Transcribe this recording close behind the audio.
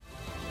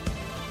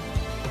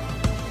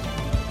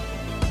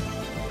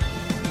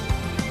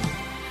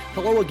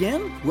Hello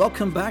again.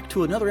 Welcome back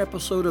to another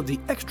episode of the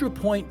Extra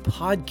Point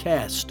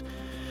Podcast.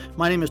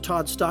 My name is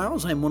Todd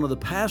Stiles. I'm one of the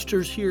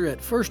pastors here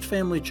at First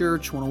Family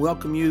Church. I want to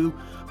welcome you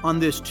on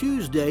this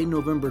Tuesday,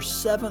 November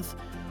 7th.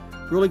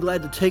 Really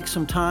glad to take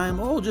some time,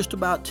 just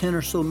about 10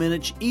 or so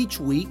minutes each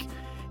week,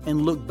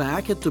 and look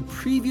back at the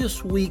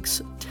previous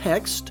week's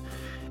text.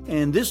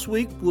 And this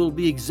week will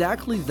be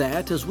exactly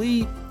that as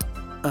we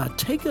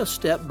take a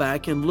step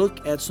back and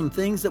look at some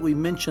things that we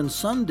mentioned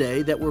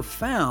Sunday that were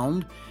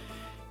found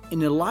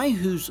in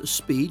Elihu's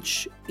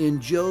speech in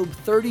Job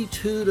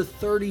 32 to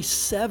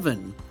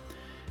 37.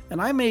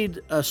 And I made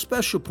a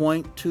special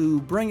point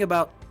to bring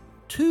about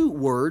two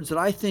words that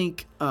I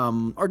think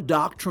are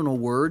doctrinal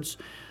words.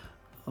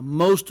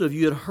 Most of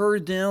you had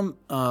heard them.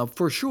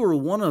 For sure,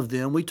 one of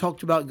them, we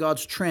talked about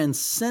God's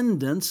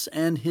transcendence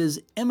and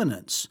His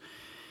immanence.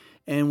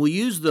 And we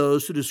use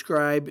those to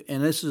describe,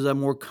 and this is a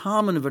more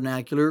common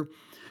vernacular,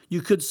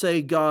 you could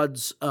say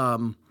God's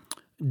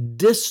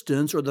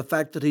distance, or the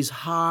fact that He's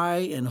high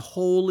and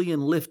holy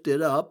and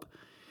lifted up.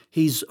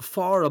 He's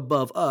far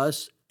above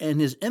us,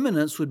 and His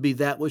immanence would be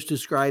that which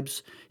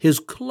describes His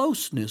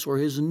closeness or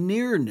His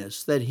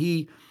nearness, that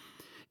He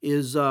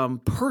is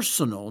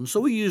personal. And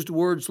so we used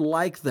words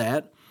like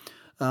that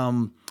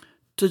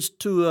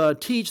to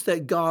teach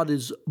that God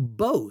is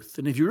both.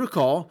 And if you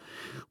recall,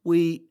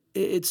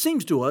 it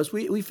seems to us,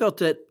 we felt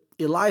that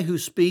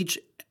Elihu's speech,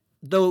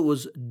 though it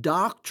was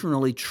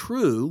doctrinally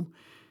true,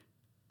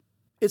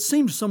 it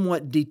seems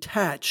somewhat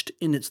detached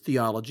in its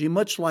theology,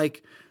 much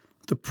like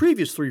the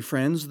previous three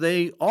friends.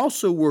 They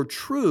also were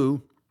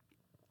true,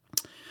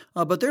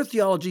 but their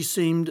theology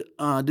seemed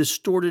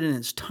distorted in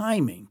its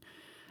timing.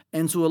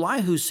 And so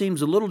Elihu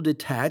seems a little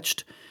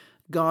detached.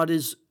 God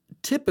is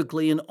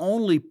typically and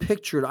only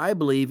pictured, I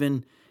believe,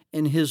 in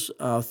his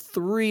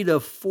 3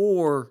 to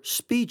 4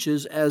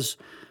 speeches as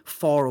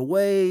far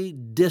away,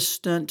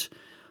 distant,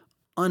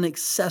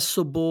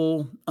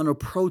 inaccessible,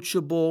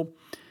 unapproachable.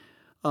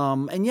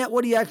 And yet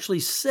what he actually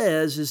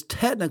says is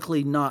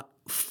technically not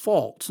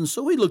false. And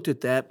so we looked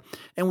at that,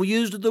 and we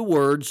used the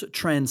words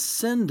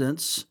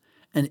transcendence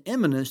and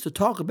immanence to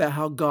talk about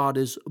how God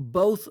is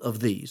both of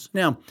these.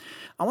 Now,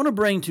 I want to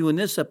bring to you in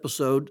this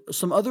episode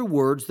some other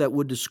words that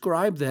would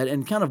describe that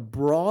and kind of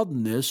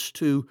broaden this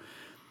to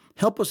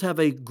help us have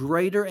a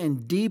greater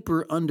and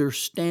deeper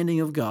understanding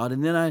of God.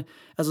 And then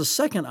as a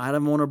second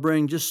item, I want to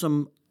bring just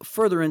some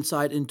further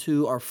insight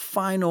into our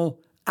final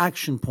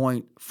action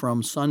point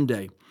from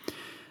Sunday.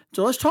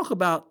 So let's talk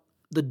about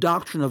the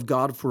doctrine of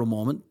God for a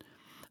moment.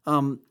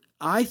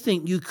 I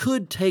think you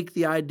could take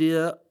the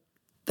idea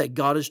that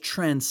God is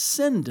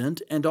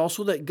transcendent and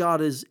also that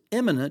God is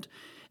immanent,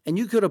 and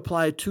you could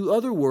apply 2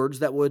 other words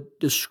that would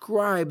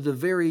describe the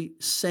very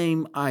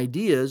same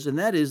ideas, and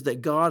that is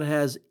that God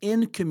has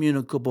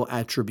incommunicable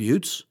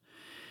attributes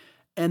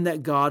and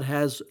that God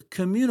has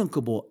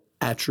communicable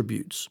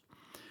attributes.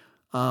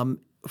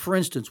 For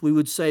instance, we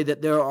would say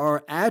that there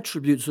are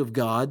attributes of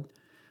God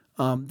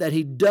that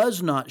He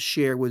does not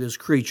share with His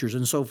creatures.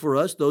 And so for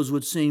us, those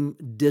would seem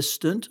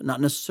distant, not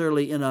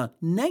necessarily in a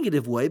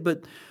negative way,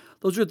 but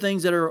those are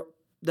things that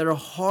are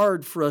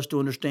hard for us to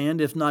understand,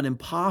 if not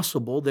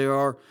impossible. They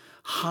are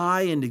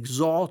high and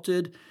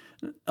exalted.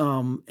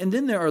 And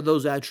then there are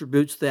those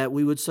attributes that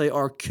we would say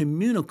are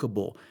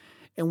communicable.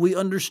 And we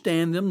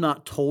understand them,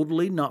 not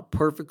totally, not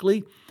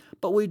perfectly,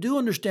 but we do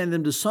understand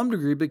them to some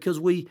degree because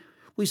we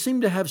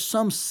seem to have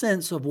some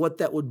sense of what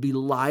that would be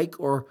like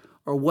or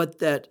what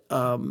that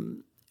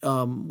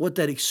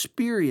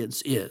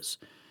experience is.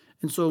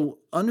 And so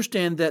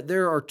understand that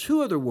there are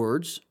 2 other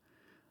words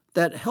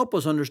that help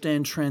us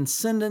understand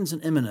transcendence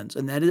and immanence,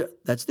 and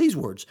that's these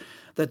words,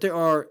 that there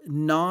are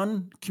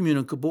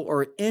non-communicable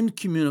or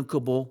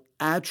incommunicable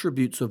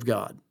attributes of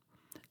God.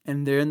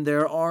 And then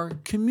there are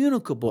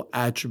communicable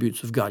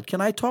attributes of God.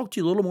 Can I talk to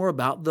you a little more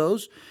about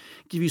those?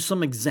 Give you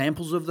some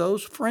examples of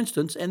those, for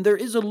instance, and there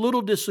is a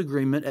little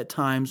disagreement at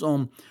times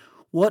on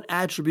what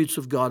attributes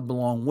of God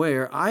belong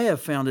where. I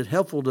have found it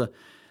helpful to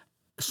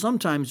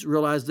sometimes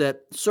realize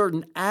that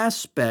certain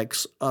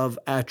aspects of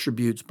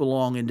attributes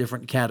belong in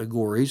different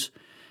categories.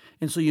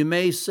 And so you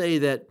may say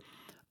that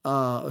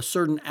a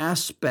certain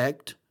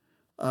aspect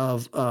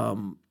of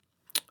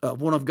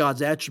one of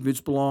God's attributes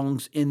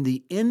belongs in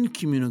the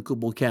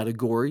incommunicable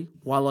category,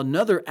 while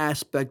another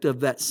aspect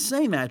of that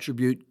same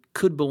attribute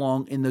could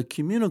belong in the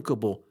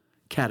communicable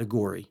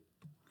category.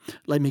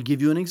 Let me give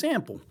you an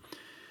example.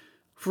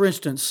 For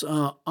instance,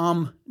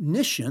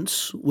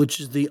 omniscience, which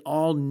is the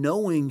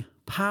all-knowing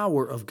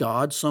power of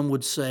God, some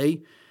would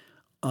say,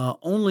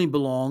 only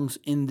belongs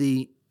in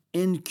the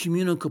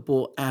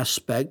incommunicable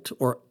aspect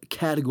or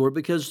category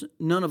because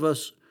none of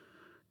us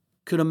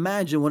could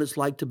imagine what it's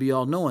like to be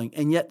all-knowing.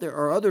 And yet there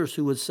are others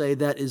who would say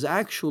that is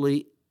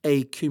actually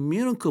a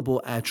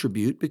communicable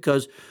attribute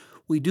because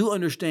we do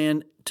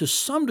understand to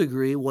some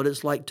degree what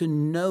it's like to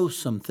know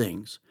some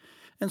things.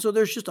 And so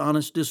there's just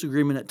honest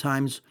disagreement at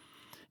times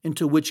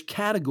into which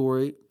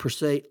category, per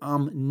se,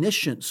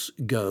 omniscience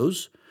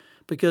goes,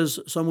 because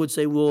some would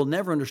say we'll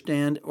never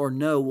understand or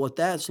know what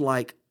that's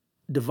like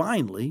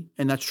divinely,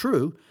 and that's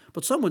true,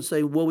 But some would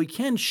say, well, we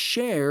can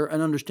share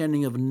an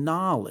understanding of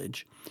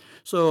knowledge.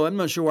 So I'm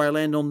not sure where I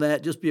land on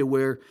that. Just be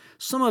aware,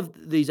 some of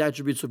these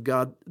attributes of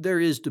God, there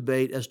is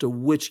debate as to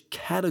which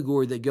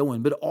category they go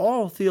in. But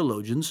all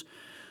theologians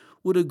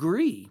would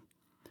agree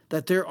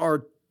that there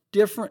are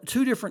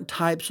two different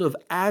types of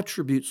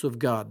attributes of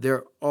God.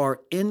 There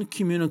are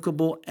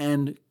incommunicable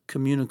and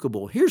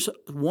communicable. Here's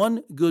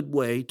one good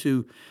way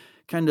to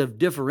kind of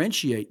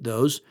differentiate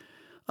those.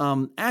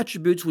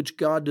 Attributes which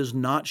God does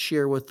not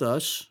share with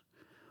us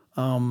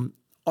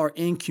are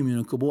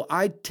incommunicable.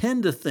 I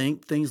tend to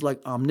think things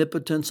like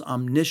omnipotence,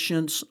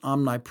 omniscience,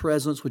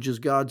 omnipresence, which is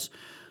God's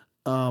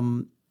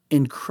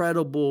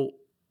incredible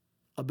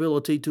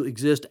ability to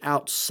exist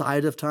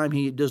outside of time.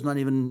 He does not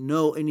even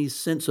know any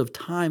sense of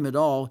time at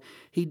all.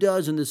 He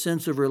does in the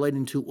sense of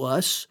relating to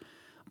us,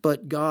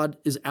 but God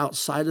is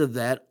outside of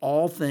that.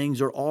 All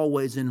things are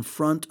always in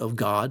front of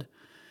God.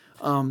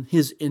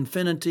 His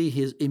infinity,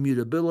 his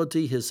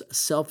immutability, his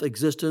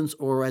self-existence,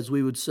 or as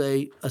we would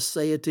say,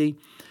 aseity.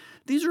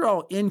 These are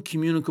all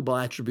incommunicable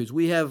attributes.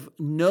 We have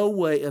no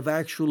way of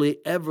actually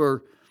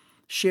ever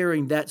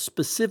sharing that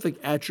specific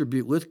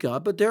attribute with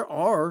God, but there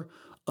are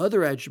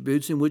other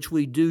attributes in which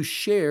we do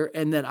share,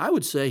 and that I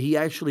would say he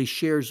actually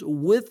shares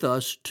with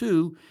us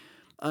to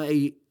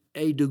a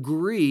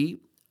degree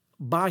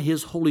by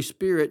his Holy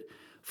Spirit.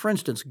 For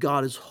instance,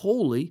 God is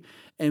holy,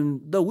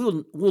 and though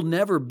we'll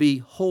never be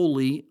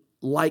holy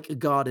like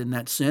God in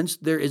that sense,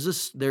 there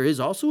is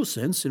also a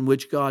sense in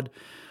which God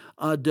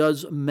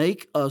does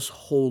make us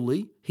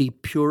holy. He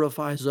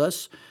purifies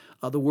us.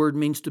 The word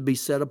means to be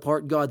set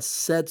apart. God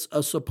sets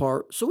us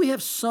apart. So we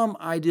have some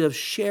idea of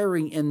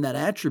sharing in that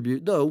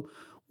attribute, though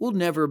we'll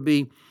never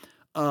be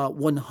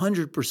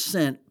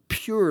 100%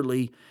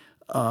 purely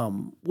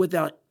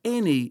without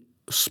any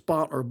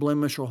spot or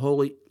blemish or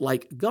holy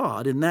like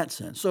God in that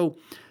sense. So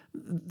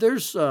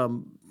there's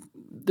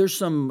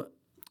some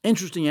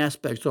interesting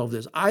aspects to all of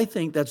this. I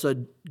think that's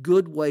a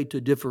good way to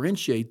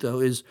differentiate, though,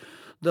 is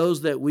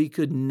those that we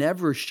could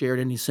never share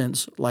in any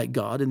sense like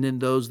God, and then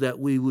those that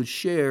we would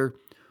share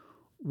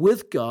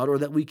with God or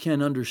that we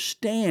can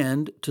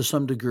understand to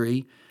some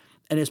degree,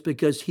 and it's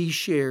because he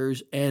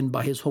shares and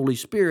by his Holy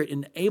Spirit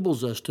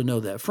enables us to know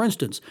that. For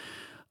instance,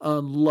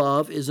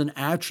 love is an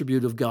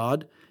attribute of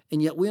God,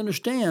 and yet we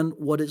understand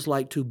what it's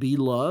like to be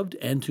loved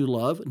and to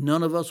love.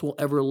 None of us will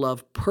ever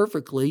love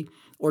perfectly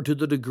or to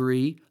the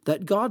degree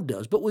that God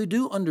does, but we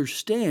do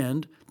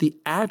understand the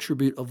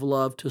attribute of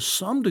love to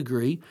some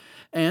degree,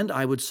 and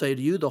I would say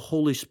to you, the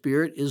Holy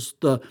Spirit is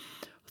the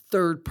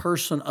third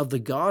person of the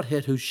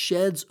Godhead who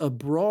sheds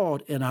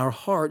abroad in our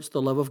hearts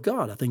the love of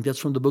God. I think that's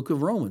from the book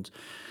of Romans.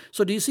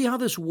 So do you see how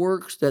this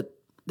works, that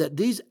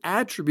these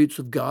attributes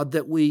of God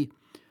that we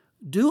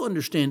do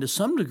understand to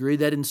some degree,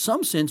 that in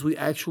some sense we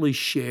actually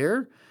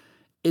share,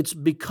 it's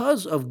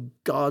because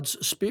of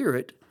God's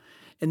Spirit.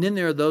 And then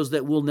there are those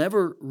that we'll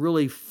never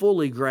really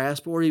fully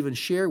grasp or even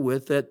share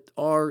with that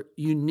are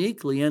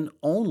uniquely and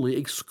only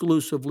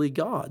exclusively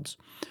God's.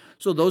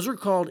 So those are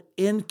called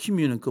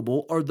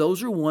incommunicable, or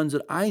those are ones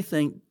that I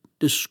think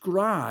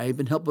describe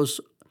and help us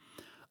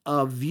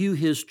view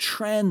his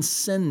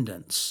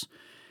transcendence.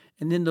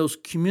 And then those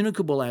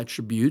communicable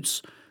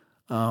attributes,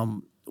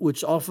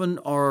 which often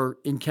are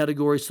in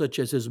categories such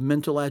as his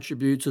mental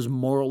attributes, his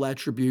moral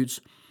attributes.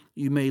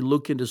 You may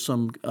look into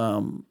some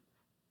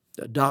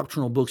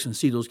doctrinal books and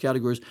see those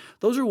categories.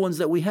 Those are ones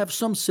that we have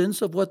some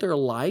sense of what they're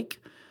like,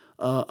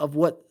 of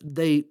what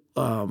they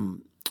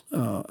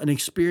an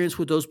experience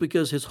with those,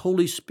 because his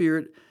Holy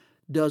Spirit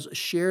does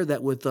share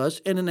that with us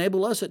and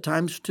enable us at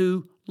times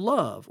to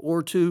love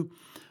or to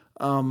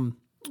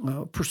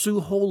pursue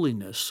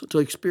holiness, to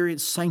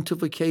experience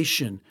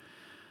sanctification.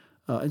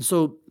 And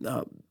so,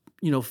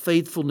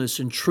 faithfulness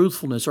and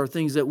truthfulness are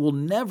things that we'll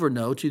never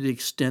know to the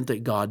extent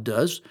that God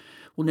does.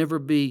 We'll never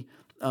be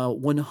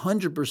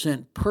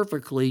 100%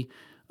 perfectly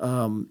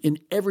in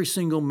every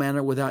single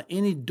manner without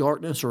any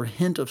darkness or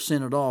hint of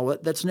sin at all.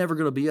 That's never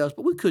going to be us,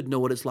 but we could know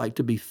what it's like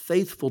to be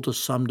faithful to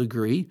some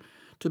degree,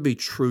 to be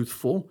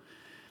truthful.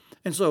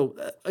 And so,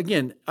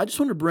 again, I just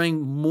want to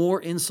bring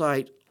more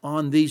insight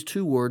on these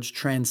two words,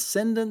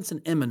 transcendence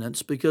and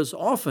immanence, because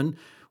often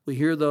we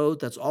hear those,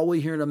 that's all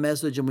we hear in a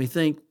message, and we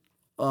think,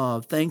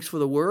 thanks for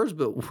the words,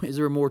 but is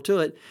there more to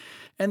it?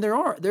 And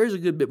there is a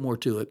good bit more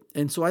to it.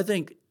 And so I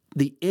think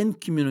the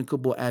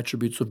incommunicable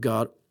attributes of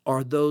God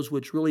are those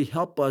which really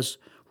help us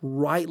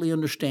rightly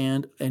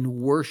understand and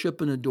worship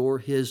and adore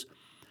his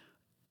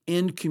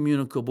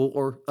incommunicable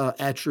or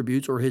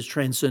attributes, or his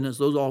transcendence.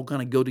 Those all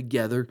kind of go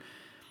together.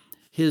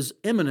 His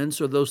immanence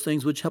are those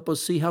things which help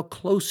us see how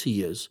close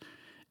he is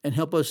and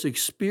help us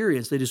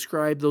experience. They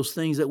describe those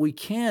things that we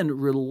can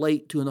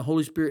relate to, and the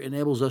Holy Spirit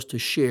enables us to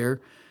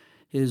share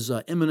his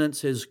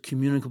immanence, his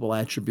communicable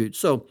attributes.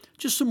 So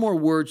just some more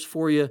words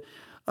for you,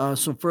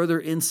 some further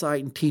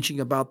insight and teaching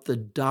about the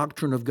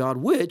doctrine of God,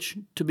 which,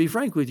 to be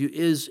frank with you,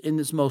 is in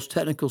its most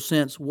technical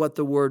sense what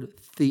the word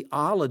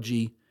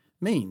theology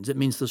means. It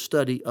means the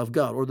study of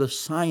God or the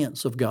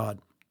science of God.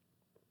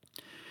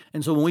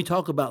 And so when we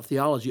talk about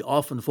theology,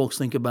 often folks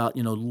think about,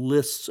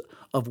 lists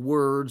of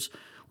words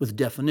with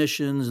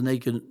definitions, and they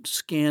can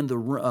scan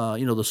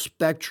the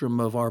spectrum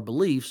of our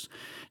beliefs.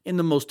 In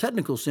the most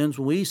technical sense,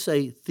 when we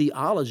say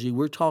theology,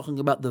 we're talking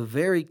about the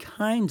very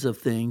kinds of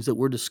things that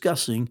we're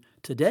discussing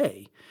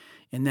today,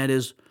 and that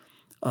is,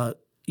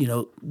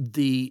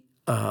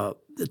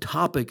 the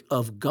topic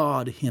of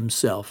God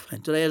Himself.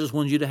 And today, I just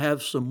wanted you to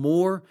have some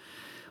more,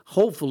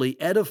 hopefully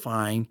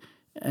edifying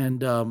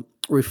and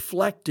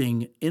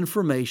reflecting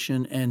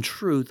information and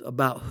truth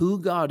about who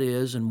God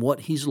is and what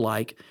He's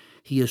like.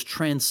 He is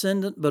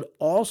transcendent, but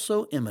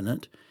also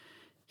immanent.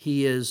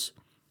 He is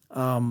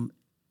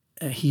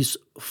He's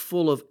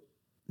full of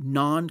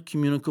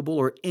non-communicable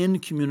or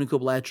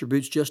incommunicable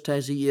attributes, just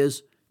as He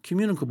is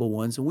communicable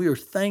ones. And we are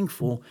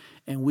thankful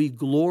and we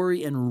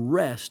glory and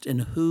rest in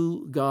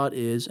who God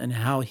is and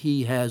how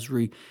He has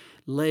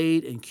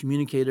relayed and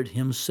communicated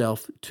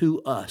Himself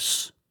to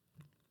us.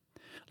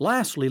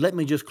 Lastly, let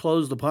me just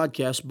close the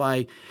podcast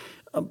by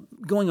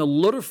going a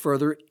little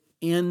further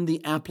in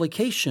the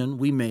application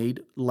we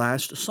made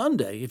last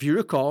Sunday. If you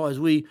recall, as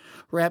we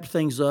wrapped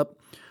things up,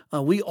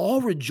 we all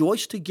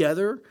rejoiced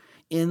together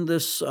in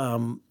this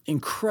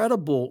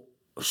incredible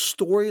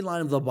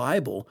storyline of the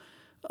Bible.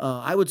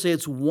 I would say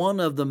it's one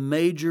of the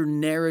major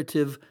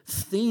narrative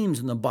themes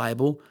in the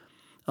Bible,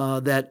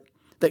 that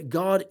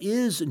God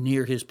is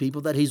near His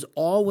people, that He's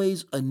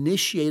always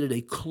initiated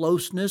a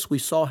closeness. We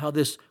saw how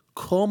this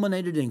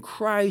culminated in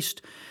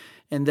Christ,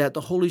 and that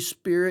the Holy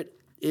Spirit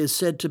is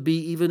said to be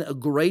even a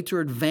greater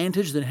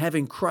advantage than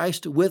having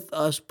Christ with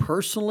us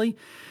personally.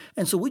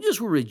 And so we just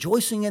were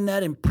rejoicing in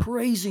that and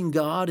praising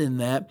God in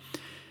that.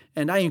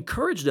 And I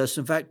encouraged us,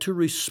 in fact, to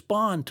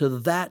respond to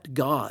that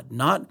God,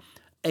 not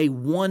a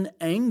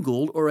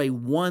one-angled or a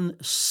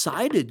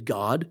one-sided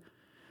God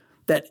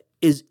that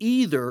is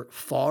either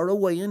far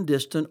away and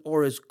distant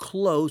or is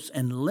close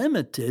and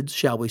limited,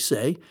 shall we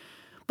say,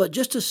 but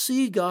just to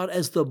see God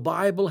as the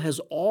Bible has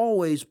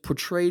always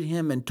portrayed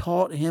Him and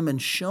taught Him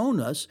and shown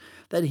us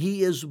that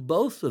He is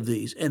both of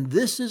these. And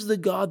this is the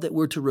God that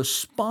we're to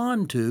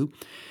respond to.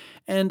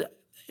 And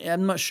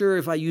I'm not sure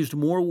if I used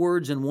more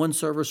words in one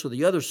service or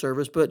the other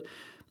service, but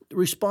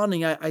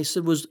responding, I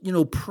said, was,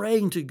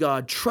 praying to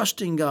God,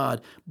 trusting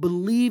God,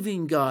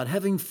 believing God,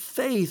 having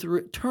faith,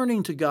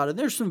 returning to God. And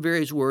there's some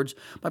various words.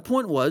 My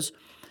point was,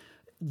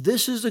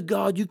 this is a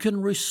God you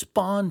can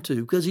respond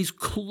to because He's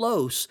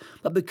close,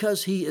 but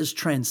because He is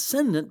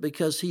transcendent,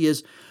 because He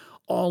is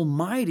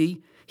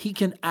almighty, He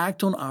can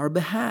act on our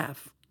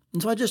behalf.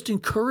 And so I just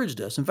encouraged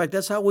us. In fact,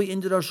 that's how we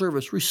ended our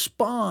service.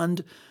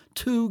 Respond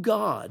to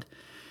God.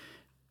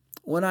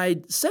 When I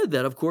said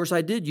that, of course,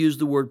 I did use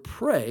the word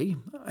pray.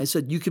 I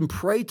said you can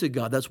pray to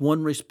God. That's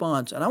one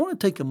response. And I want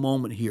to take a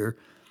moment here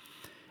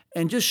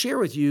and just share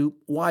with you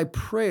why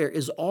prayer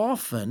is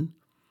often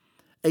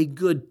a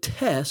good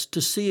test to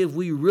see if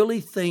we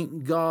really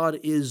think God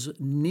is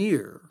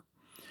near.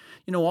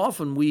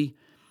 Often we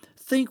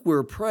think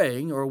we're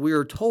praying, or we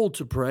are told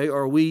to pray,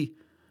 or we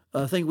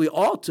think we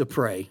ought to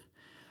pray.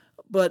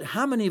 But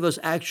how many of us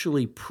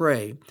actually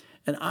pray?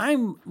 And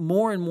I'm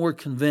more and more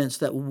convinced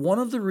that one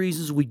of the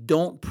reasons we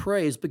don't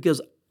pray is because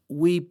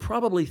we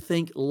probably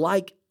think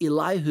like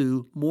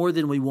Elihu more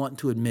than we want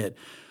to admit.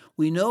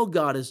 We know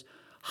God is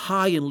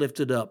high and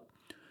lifted up,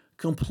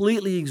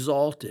 completely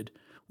exalted.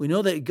 We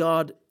know that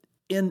God,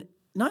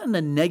 not in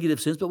a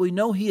negative sense, but we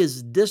know He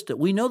is distant.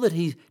 We know that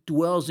He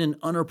dwells in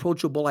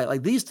unapproachable light.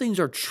 Like, these things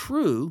are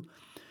true,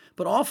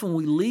 but often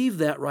we leave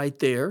that right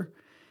there,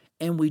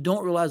 and we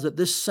don't realize that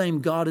this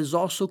same God is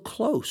also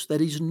close,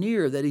 that He's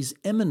near, that He's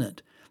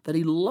immanent, that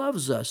He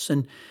loves us,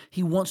 and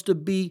He wants to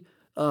be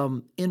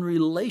in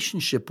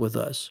relationship with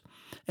us.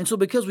 And so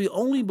because we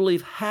only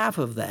believe half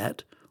of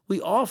that, we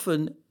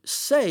often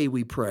say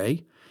we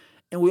pray,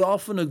 and we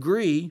often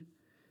agree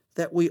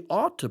that we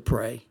ought to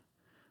pray.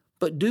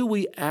 But do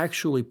we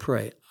actually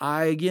pray?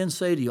 I again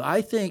say to you,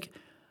 I think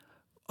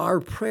our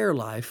prayer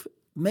life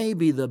may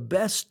be the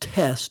best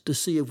test to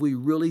see if we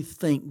really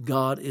think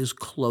God is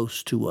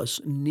close to us,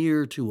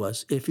 near to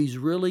us, if He's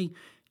really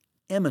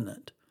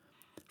immanent.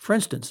 For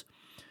instance,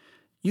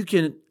 you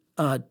can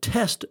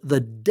test the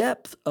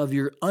depth of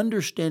your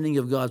understanding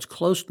of God's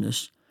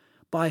closeness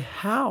by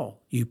how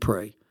you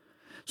pray.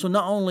 So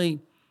not only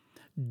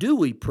do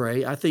we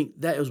pray, I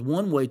think that is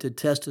one way to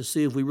test to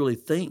see if we really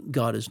think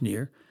God is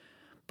near,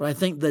 but I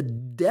think the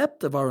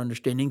depth of our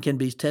understanding can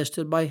be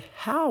tested by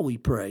how we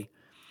pray.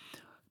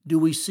 Do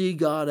we see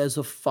God as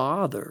a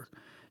father?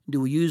 Do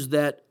we use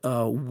that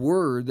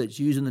word that's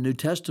used in the New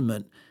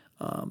Testament,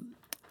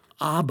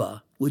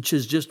 Abba, which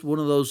is just one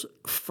of those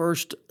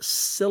first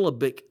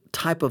syllabic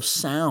type of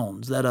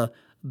sounds that a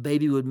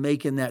baby would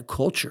make in that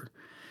culture?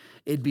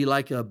 It'd be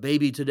like a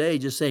baby today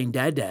just saying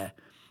dada.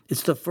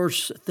 It's the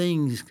first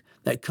things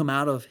that come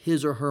out of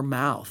his or her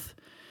mouth.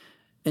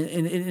 And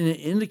it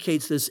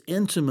indicates this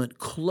intimate,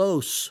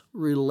 close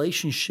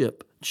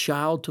relationship,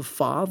 child to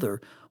father,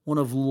 one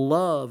of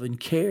love and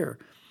care.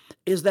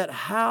 Is that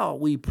how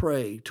we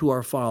pray to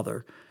our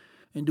Father?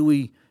 And do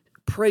we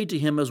pray to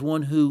Him as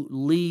one who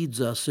leads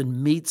us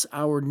and meets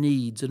our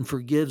needs and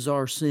forgives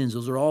our sins?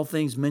 Those are all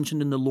things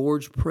mentioned in the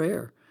Lord's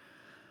Prayer.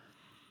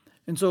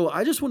 And so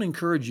I just want to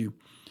encourage you.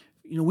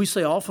 We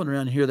say often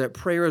around here that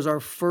prayer is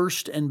our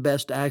first and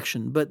best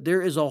action, but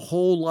there is a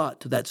whole lot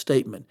to that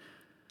statement.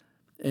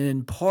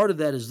 And part of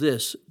that is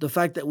this: the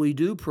fact that we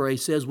do pray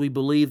says we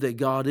believe that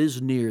God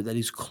is near, that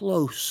He's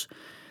close,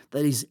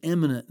 that He's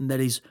immanent, and that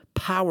He's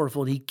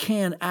powerful, and He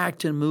can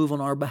act and move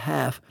on our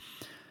behalf.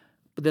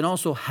 But then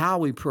also how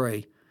we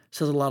pray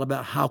says a lot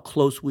about how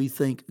close we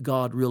think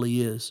God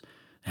really is,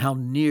 how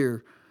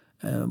near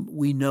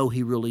we know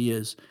He really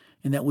is,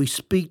 and that we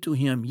speak to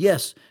Him,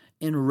 yes,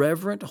 in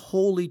reverent,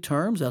 holy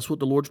terms. That's what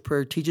the Lord's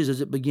Prayer teaches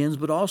as it begins,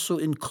 but also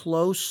in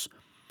close,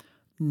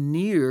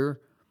 near,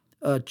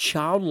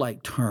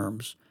 childlike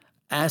terms,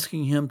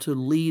 asking Him to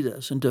lead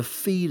us and to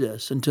feed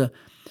us and to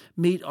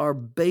meet our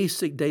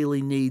basic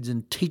daily needs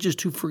and teach us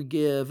to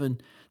forgive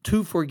and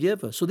to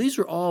forgive us. So these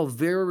are all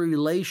very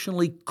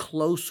relationally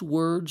close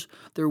words.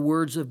 They're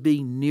words of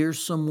being near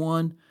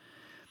someone.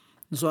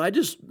 And so I'm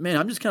just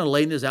kind of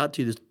laying this out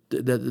to you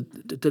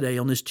today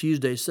on this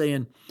Tuesday,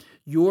 saying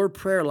your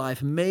prayer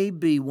life may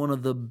be one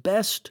of the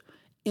best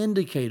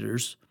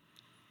indicators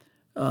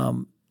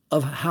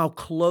of how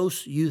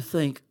close you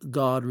think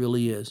God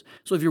really is.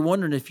 So if you're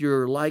wondering if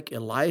you're like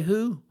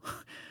Elihu,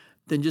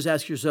 then just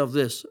ask yourself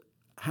this: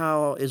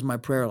 how is my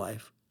prayer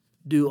life?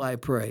 Do I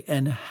pray?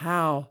 And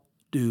how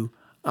do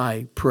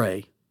I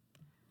pray?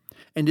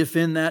 And if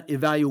in that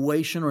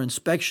evaluation or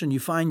inspection you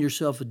find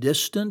yourself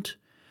distant,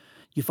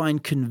 you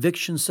find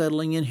conviction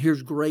settling in,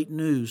 here's great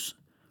news,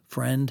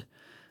 friend.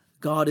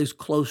 God is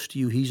close to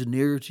you. He's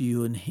near to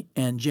you.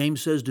 And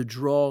James says to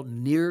draw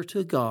near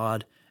to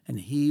God, and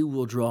He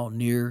will draw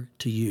near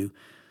to you.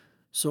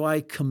 So I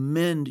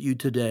commend you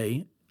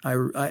today.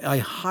 I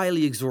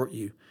highly exhort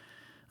you,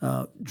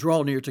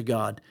 draw near to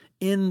God.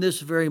 In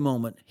this very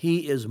moment,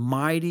 He is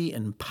mighty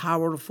and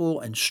powerful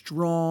and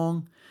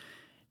strong,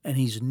 and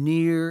He's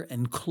near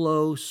and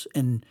close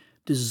and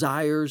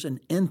desires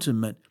an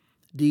intimate,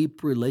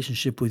 deep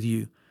relationship with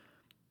you.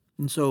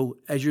 And so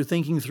as you're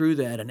thinking through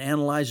that and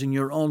analyzing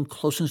your own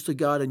closeness to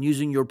God and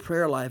using your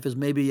prayer life as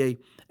maybe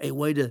a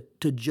way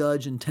to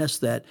judge and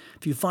test that,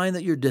 if you find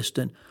that you're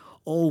distant,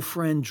 oh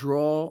friend,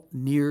 draw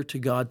near to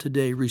God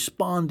today.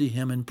 Respond to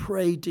Him and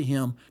pray to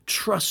Him.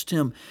 Trust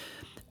Him.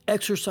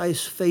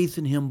 Exercise faith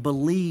in Him.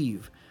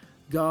 Believe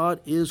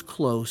God is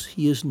close.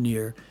 He is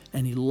near,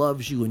 and He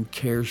loves you and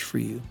cares for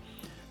you.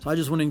 So I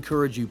just want to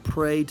encourage you,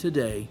 pray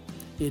today.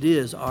 It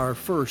is our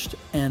first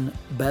and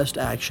best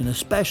action,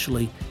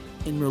 especially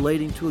in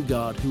relating to a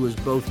God who is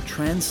both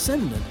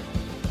transcendent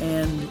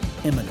and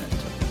immanent.